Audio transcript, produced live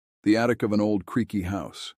The attic of an old creaky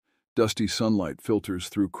house. Dusty sunlight filters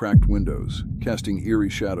through cracked windows, casting eerie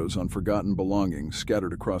shadows on forgotten belongings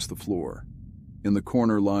scattered across the floor. In the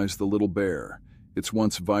corner lies the little bear, its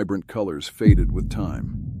once vibrant colors faded with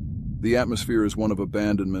time. The atmosphere is one of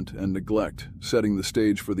abandonment and neglect, setting the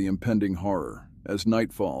stage for the impending horror. As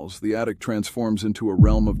night falls, the attic transforms into a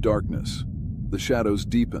realm of darkness. The shadows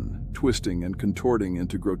deepen, twisting and contorting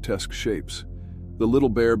into grotesque shapes. The little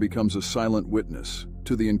bear becomes a silent witness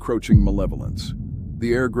to the encroaching malevolence.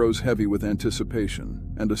 The air grows heavy with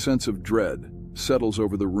anticipation, and a sense of dread settles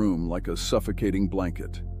over the room like a suffocating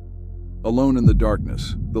blanket. Alone in the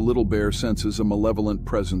darkness, the little bear senses a malevolent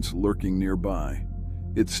presence lurking nearby.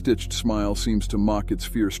 Its stitched smile seems to mock its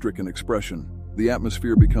fear-stricken expression. The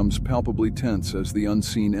atmosphere becomes palpably tense as the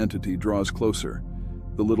unseen entity draws closer.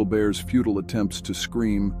 The little bear's futile attempts to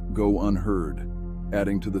scream go unheard,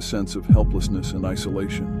 adding to the sense of helplessness and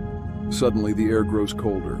isolation. Suddenly, the air grows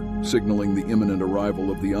colder, signaling the imminent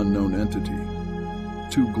arrival of the unknown entity.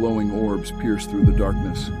 Two glowing orbs pierce through the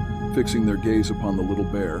darkness, fixing their gaze upon the little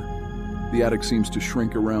bear. The attic seems to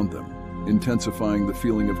shrink around them, intensifying the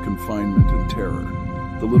feeling of confinement and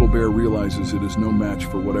terror. The little bear realizes it is no match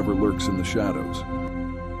for whatever lurks in the shadows.